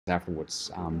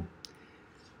afterwards.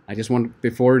 I just want,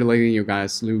 before letting you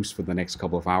guys loose for the next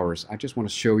couple of hours, I just want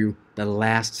to show you the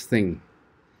last thing.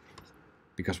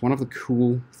 Because one of the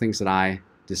cool things that I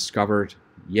discovered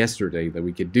yesterday that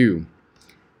we could do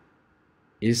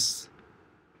is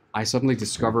I suddenly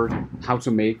discovered how to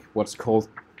make what's called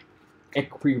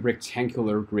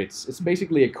equirectangular grids. It's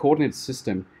basically a coordinate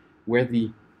system where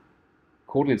the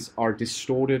coordinates are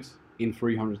distorted in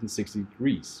 360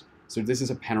 degrees. So this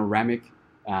is a panoramic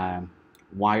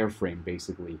wireframe,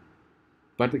 basically.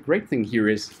 But the great thing here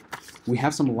is we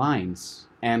have some lines,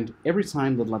 and every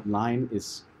time that line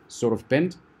is sort of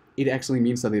bent, it actually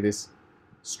means that it is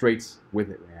straight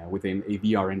within a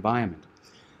VR environment.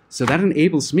 So that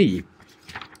enables me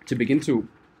to begin to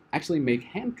actually make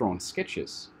hand-drawn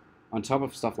sketches on top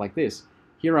of stuff like this.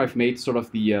 Here I've made sort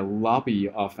of the lobby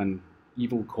of an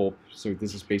evil corp. So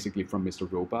this is basically from Mr.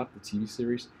 Robot, the TV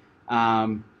series.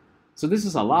 So this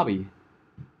is a lobby,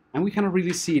 and we cannot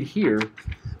really see it here.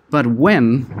 But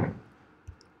when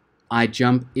I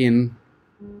jump in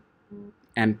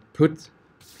and put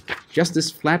just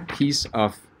this flat piece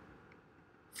of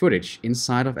footage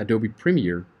inside of Adobe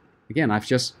Premiere, again, I've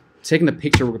just taken a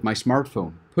picture with my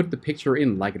smartphone, put the picture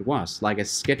in like it was, like I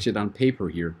sketched it on paper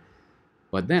here.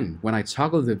 But then, when I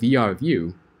toggle the VR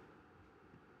view,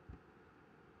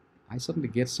 I suddenly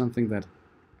get something that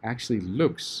actually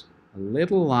looks a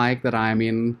little like that I'm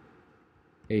in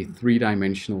a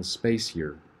three-dimensional space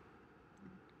here.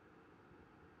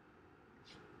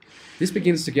 This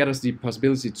begins to get us the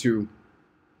possibility to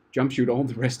jump shoot all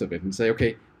the rest of it and say,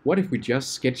 okay, what if we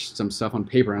just sketched some stuff on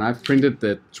paper? And I've printed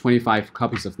the 25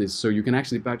 copies of this, so you can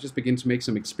actually just begin to make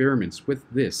some experiments with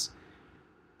this.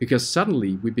 Because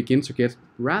suddenly we begin to get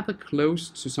rather close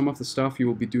to some of the stuff you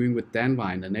will be doing with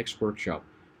Danva in the next workshop,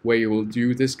 where you will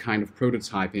do this kind of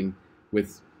prototyping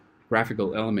with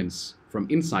graphical elements from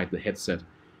inside the headset.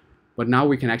 But now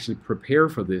we can actually prepare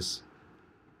for this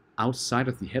outside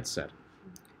of the headset.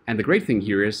 And the great thing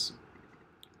here is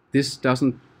this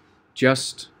doesn't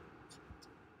just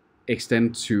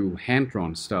extend to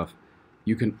hand-drawn stuff.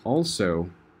 You can also,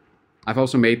 I've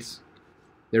also made,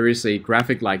 there is a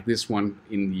graphic like this one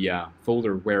in the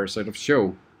folder where I sort of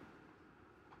show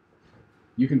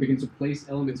you can begin to place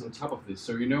elements on top of this.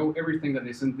 So you know everything that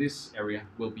is in this area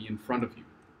will be in front of you.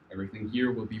 Everything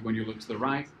here will be when you look to the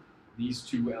right. These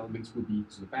two elements will be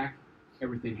to the back.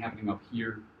 Everything happening up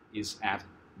here is at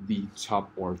the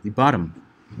top or the bottom.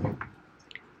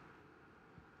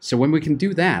 So when we can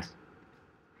do that,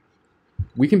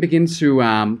 we can begin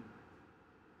to,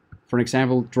 for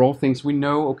example, draw things. We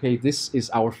know, okay, this is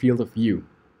our field of view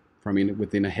from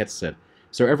within a headset.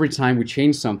 So every time we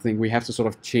change something, we have to sort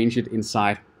of change it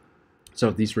inside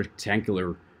sort of these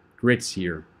rectangular grids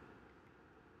here.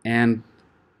 And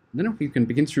then we can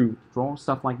begin to draw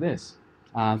stuff like this.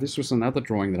 This was another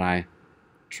drawing that I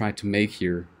tried to make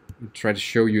here. I'll try to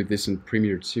show you this in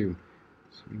Premiere too.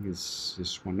 So I think it's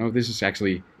this one. No, this is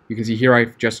actually, you can see here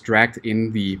I've just dragged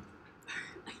in the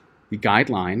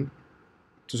guideline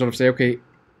to sort of say, okay,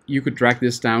 you could drag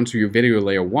this down to your video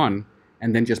layer 1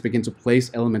 and then just begin to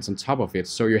place elements on top of it.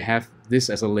 So you have this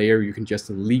as a layer you can just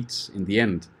delete in the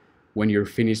end when you're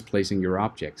finished placing your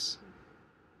objects.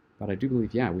 But I do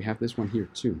believe, yeah, we have this one here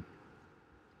too.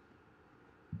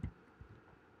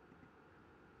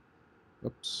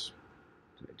 Oops,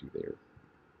 what did I do there?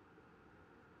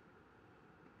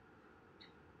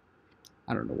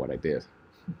 I don't know what I did.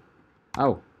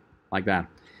 Oh, like that.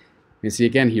 You see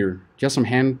again here, just some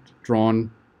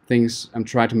hand-drawn things. I'm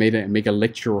trying to make a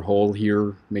lecture hall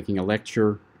here, making a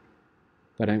lecture.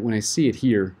 But when I see it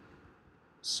here,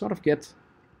 sort of get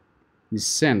this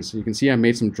sense. You can see I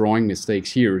made some drawing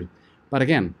mistakes here. But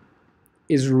again,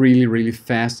 it's really, really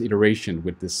fast iteration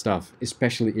with this stuff,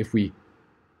 especially if we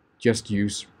just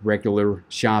use regular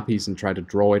Sharpies and try to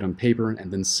draw it on paper and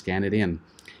then scan it in.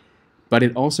 But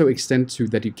it also extends to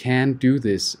that you can do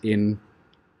this in,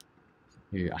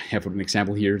 I have an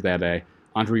example here that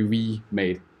Andre V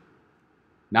made.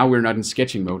 Now we're not in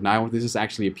sketching mode. Now this is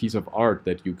actually a piece of art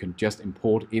that you can just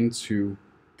import into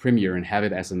Premiere and have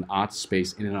it as an art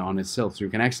space in and on itself. So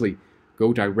you can actually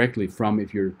go directly from,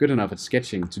 if you're good enough at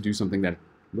sketching, to do something that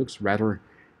looks rather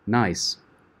nice.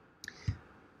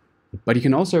 But you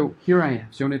can also, here I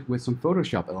have shown it with some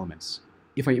Photoshop elements.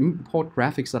 If I import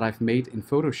graphics that I've made in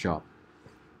Photoshop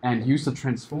and use the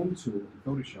transform tool in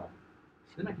Photoshop,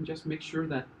 then I can just make sure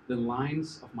that the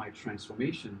lines of my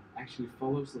transformation actually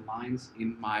follows the lines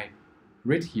in my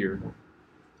grid here.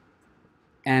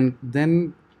 And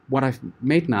then what I've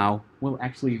made now will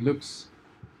actually looks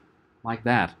like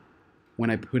that when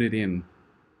I put it in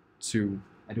to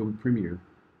Adobe Premiere.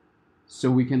 So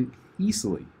we can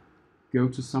easily go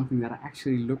to something that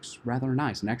actually looks rather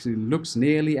nice and actually looks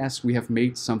nearly as we have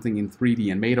made something in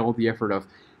 3D and made all the effort of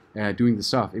doing the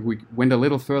stuff. If we went a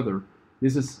little further,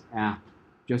 this is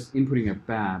just inputting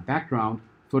a background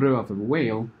photo of a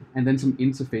whale and then some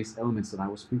interface elements that I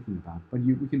was thinking about. But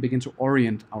we can begin to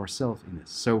orient ourselves in this.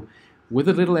 So with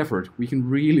a little effort, we can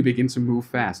really begin to move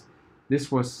fast. This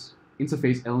was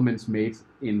interface elements made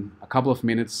in a couple of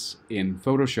minutes in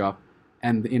Photoshop,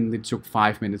 and it took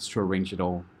 5 minutes to arrange it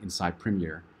all inside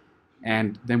Premiere.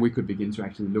 And then we could begin to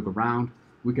actually look around.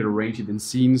 We could arrange it in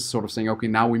scenes, sort of saying, okay,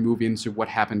 now we move into what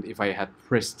happened if I had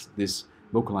pressed this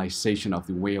vocalization of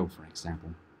the whale, for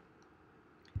example.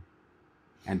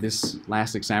 And this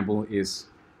last example is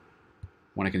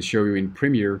one I can show you in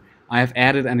Premiere. I have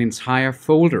added an entire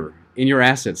folder in your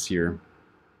assets here.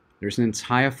 There's an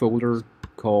entire folder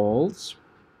called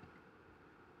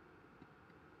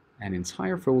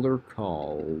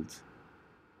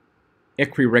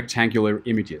Equirectangular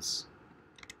Images.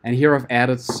 And here I've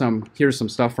added here's some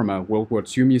stuff from a World War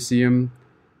II museum.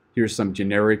 Here's some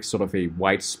generic sort of a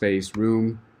white space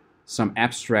room, some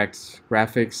abstract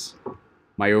graphics,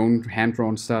 my own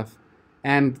hand-drawn stuff,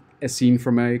 and a scene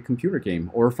from a computer game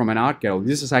or from an art gallery.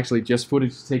 This is actually just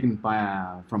footage taken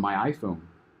from my iPhone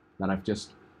that I've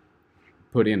just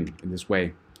put in this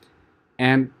way.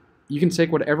 And you can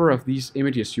take whatever of these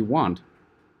images you want.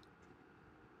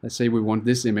 Let's say we want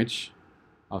this image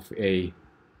of a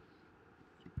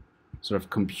sort of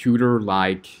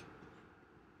computer-like. You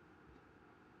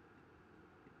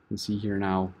can see here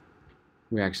now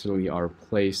we actually are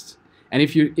placed. And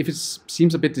if it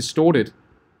seems a bit distorted,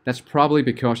 that's probably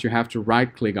because you have to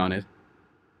right-click on it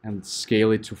and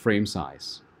scale it to frame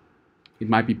size. It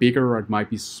might be bigger or it might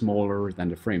be smaller than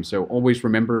the frame. So always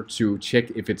remember to check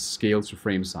if it's scaled to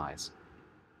frame size.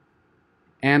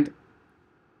 And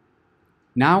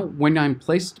now when I'm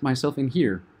placed myself in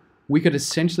here, we could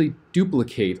essentially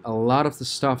duplicate a lot of the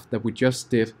stuff that we just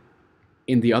did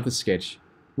in the other sketch.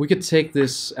 We could take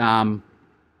this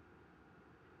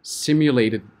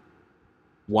simulated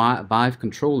Vive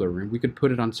controller and we could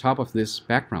put it on top of this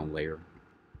background layer.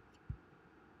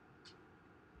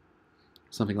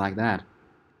 Something like that.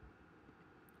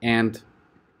 And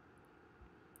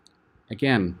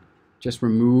again, just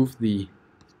remove the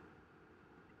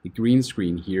green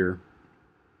screen here.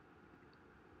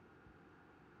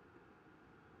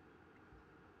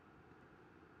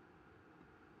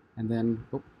 And then,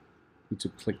 need to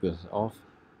click this off.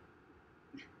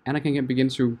 And I can begin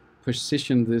to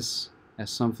position this as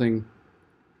something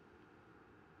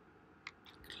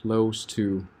close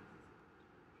to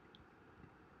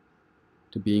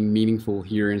being meaningful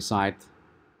here inside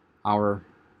our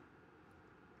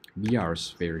VR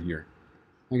sphere here.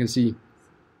 I can see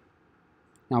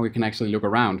now we can actually look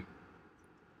around.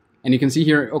 And you can see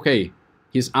here, okay,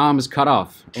 his arm is cut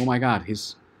off. Oh my god,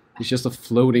 he's just a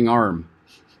floating arm.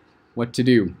 What to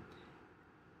do?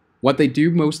 What they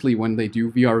do mostly when they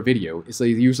do VR video is they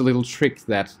use a little trick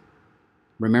that,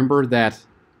 remember that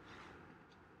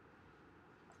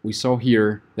we saw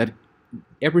here that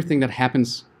everything that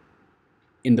happens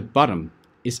in the bottom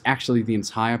is actually the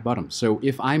entire bottom. So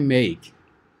if I make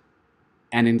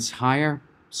an entire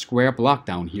square block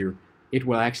down here, it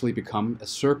will actually become a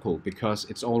circle because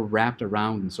it's all wrapped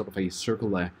around in sort of a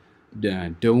circular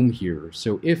dome here.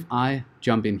 So if I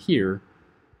jump in here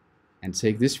and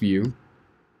take this view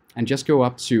and just go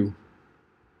up to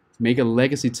make a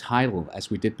legacy title as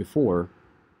we did before,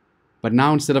 but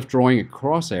now instead of drawing a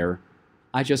crosshair,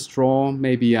 I just draw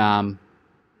maybe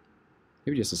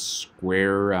just a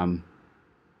square.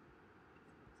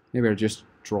 Maybe I'll just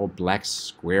draw a black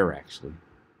square actually,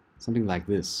 something like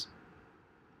this.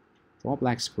 Draw a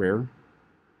black square.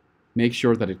 Make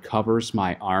sure that it covers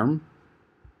my arm.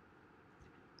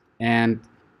 And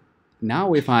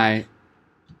now if I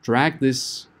drag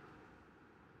this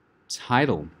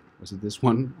title, was it this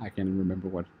one? I can't remember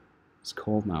what it's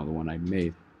called now, the one I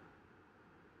made.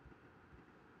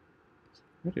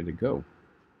 Where did it go?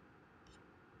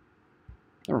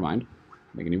 Never mind.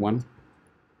 Make a new one.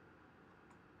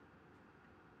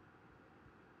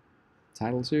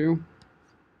 Title 2.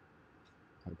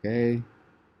 Okay.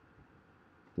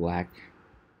 Black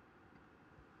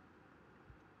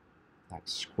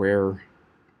square.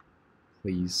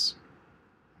 Please.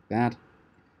 Like that.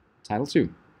 Title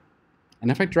 2. And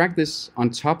if I drag this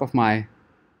on top of my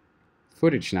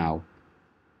footage now,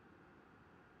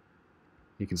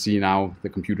 you can see now the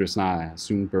computer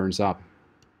soon burns up.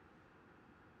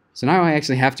 So now I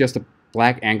actually have just a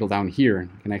black angle down here,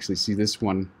 and I can actually see this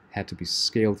one had to be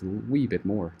scaled a wee bit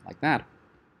more, like that.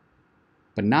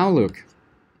 But now look,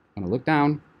 when I look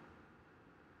down,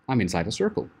 I'm inside a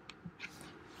circle.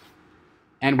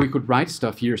 And we could write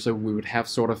stuff here, so we would have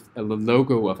sort of a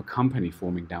logo of a company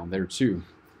forming down there too.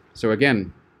 So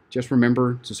again, just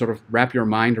remember to sort of wrap your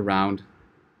mind around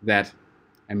that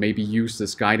and maybe use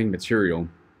this guiding material.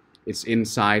 It's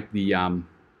inside the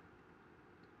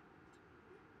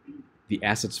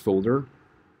assets folder.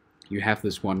 You have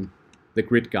this one, the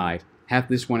grid guide. Have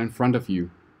this one in front of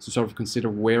you to sort of consider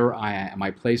where am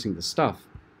I placing the stuff.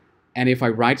 And if I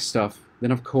write stuff,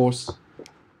 then of course,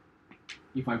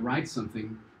 if I write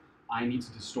something, I need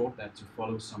to distort that to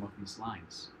follow some of these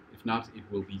lines. If not, it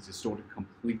will be distorted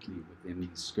completely within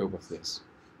the scope of this.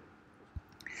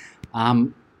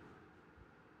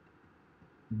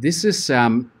 This is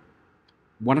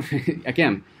one of,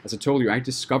 again, as I told you, I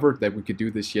discovered that we could do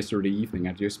this yesterday evening.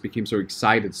 I just became so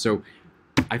excited. So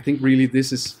I think really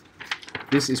this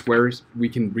is where we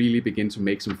can really begin to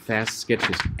make some fast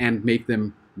sketches and make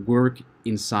them work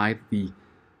inside the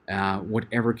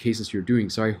whatever cases you're doing.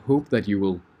 So I hope that you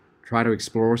will try to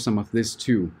explore some of this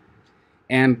too.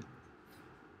 And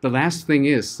the last thing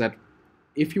is that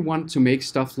if you want to make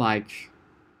stuff like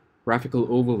graphical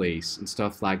overlays and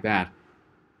stuff like that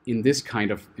in this kind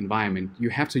of environment, you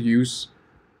have to use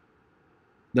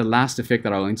the last effect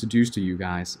that I'll introduce to you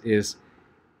guys is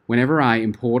whenever I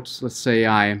import, let's say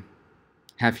I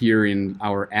have here in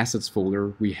our assets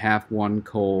folder, we have one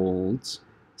called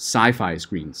sci-fi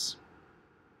screens.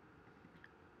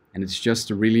 And it's just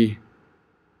a really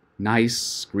nice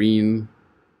screen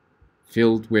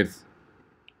filled with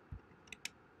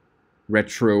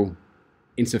retro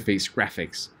interface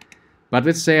graphics. But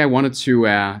let's say I wanted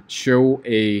to show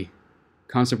a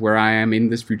concept where I am in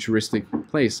this futuristic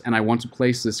place and I want to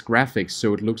place this graphics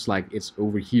so it looks like it's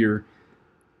over here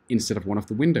instead of one of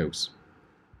the windows.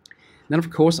 Then of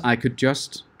course I could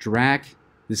just drag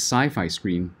this sci-fi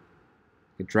screen,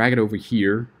 I could drag it over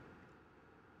here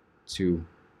to,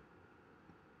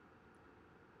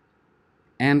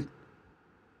 and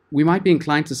we might be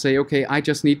inclined to say, okay, I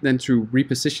just need then to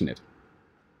reposition it.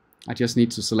 I just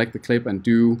need to select the clip and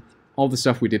do all the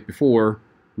stuff we did before,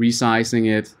 resizing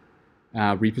it,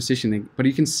 repositioning. But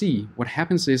you can see what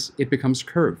happens is it becomes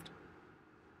curved.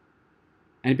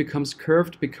 And it becomes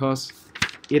curved because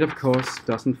it, of course,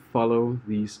 doesn't follow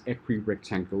these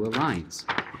equirectangular lines.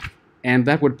 And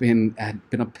that would have been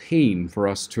a pain for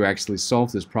us to actually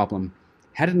solve this problem.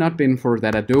 Had it not been for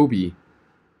that Adobe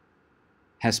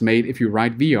has made, if you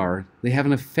write VR, they have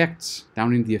an effect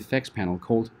down in the effects panel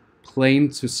called plane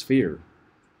to sphere.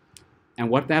 And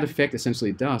what that effect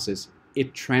essentially does is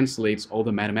it translates all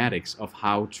the mathematics of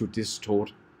how to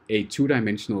distort a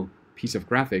two-dimensional piece of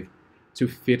graphic to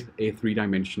fit a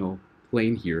three-dimensional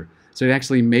plane here. So it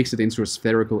actually makes it into a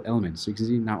spherical element. So you can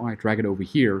see now I drag it over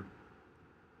here,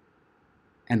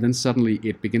 and then suddenly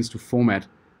it begins to format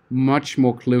much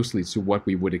more closely to what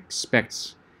we would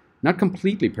expect. Not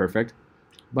completely perfect,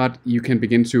 but you can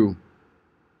begin to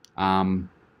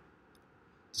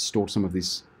distort some of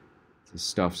this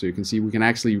stuff. So you can see we can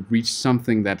actually reach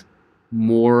something that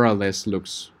more or less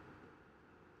looks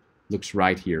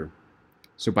right here.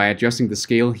 So by adjusting the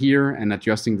scale here and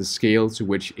adjusting the scale to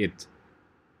which it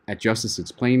adjusts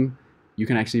its plane, you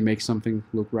can actually make something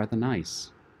look rather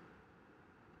nice.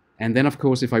 And then of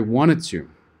course if I wanted to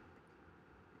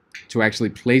actually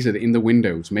place it in the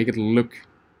window to make it look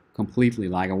completely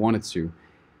like I wanted to,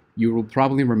 you will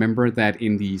probably remember that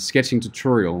in the sketching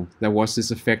tutorial there was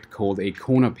this effect called a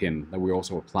corner pin that we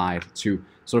also applied to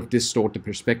sort of distort the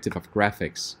perspective of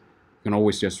graphics. You can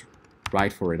always just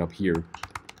write for it up here,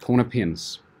 corner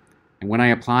pins. And when I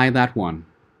apply that one,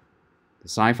 the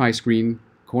sci-fi screen,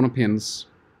 corner pins,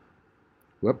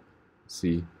 whoop,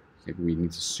 see, maybe we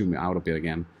need to zoom out a bit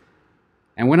again.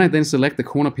 And when I then select the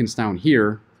corner pins down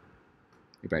here,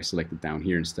 maybe I select it down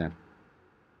here instead,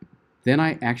 then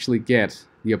I actually get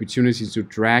the opportunity to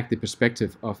drag the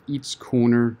perspective of each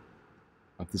corner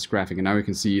of this graphic. And now you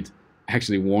can see it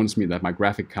actually warns me that my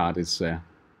graphic card is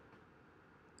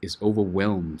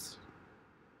overwhelmed.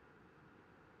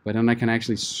 But then I can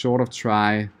actually sort of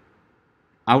try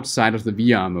outside of the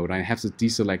VR mode. I have to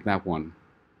deselect that one.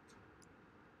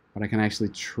 But I can actually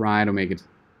try to make it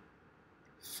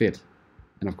fit.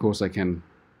 And of course I can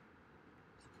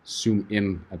zoom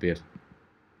in a bit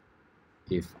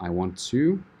if I want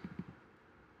to.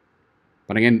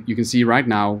 But again, you can see right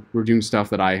now we're doing stuff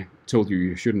that I told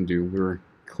you shouldn't do. We're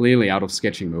clearly out of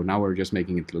sketching mode. Now we're just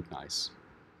making it look nice.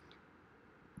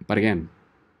 But again,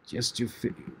 just to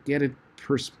get it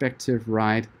perspective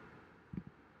right,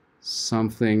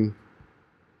 something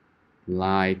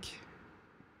like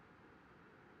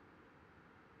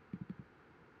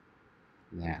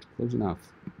that. Close enough.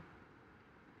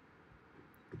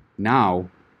 Now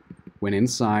when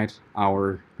inside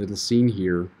our little scene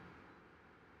here,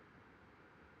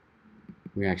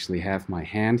 we actually have my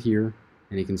hand here,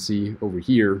 and you can see over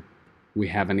here we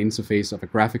have an interface of a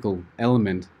graphical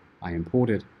element I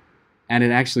imported, and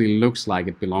it actually looks like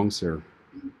it belongs there,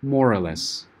 more or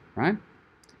less, right?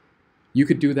 You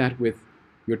could do that with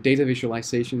your data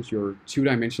visualizations, your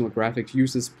two-dimensional graphics.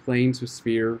 Use this plane to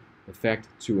sphere effect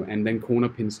and then corner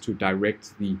pins to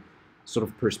direct the sort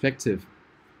of perspective.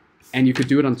 And you could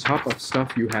do it on top of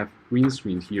stuff you have green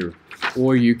screened here.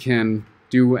 Or you can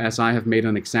do, as I have made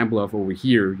an example of over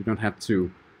here, you don't have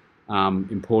to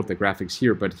import the graphics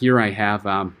here, but here I have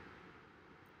a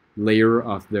layer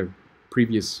of the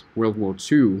previous World War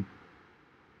II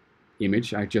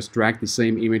image. I just dragged the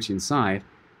same image inside,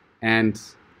 and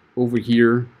over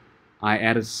here I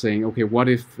added saying, okay, what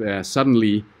if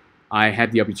suddenly I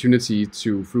had the opportunity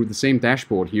to, through the same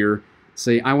dashboard here,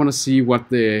 say I want to see what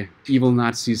the evil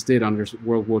Nazis did under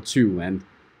World War II, and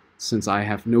since I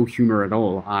have no humor at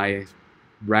all, I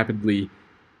rapidly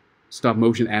stop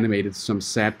motion animated some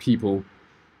sad people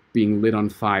being lit on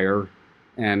fire,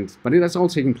 but that's all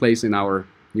taking place in our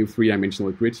new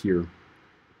three-dimensional grid here.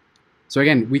 So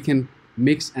again, we can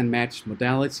mix and match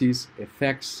modalities,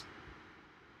 effects,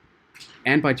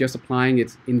 and by just applying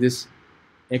it in this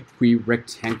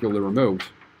equirectangular mode,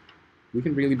 we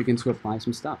can really begin to apply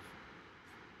some stuff.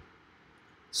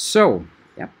 So,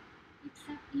 yep. It's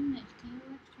that image. Can you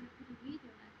actually put a video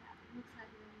like that? It looks like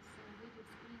there is a video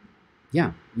screen there.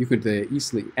 Yeah, you could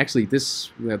easily. Actually,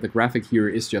 the graphic here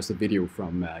is just a video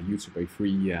from YouTube, a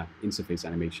free interface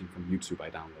animation from YouTube I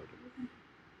downloaded.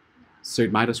 So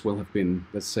it might as well have been,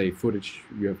 let's say, footage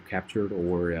you have captured,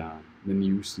 or the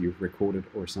news you've recorded,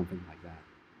 or something like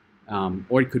that.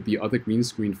 Or it could be other green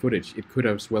screen footage. It could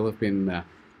as well have been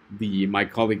my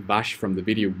colleague Vash from the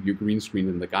video you green screened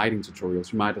in the guiding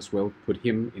tutorials. You might as well put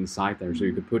him inside there, so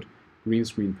you could put green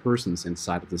screen persons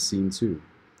inside of the scene too.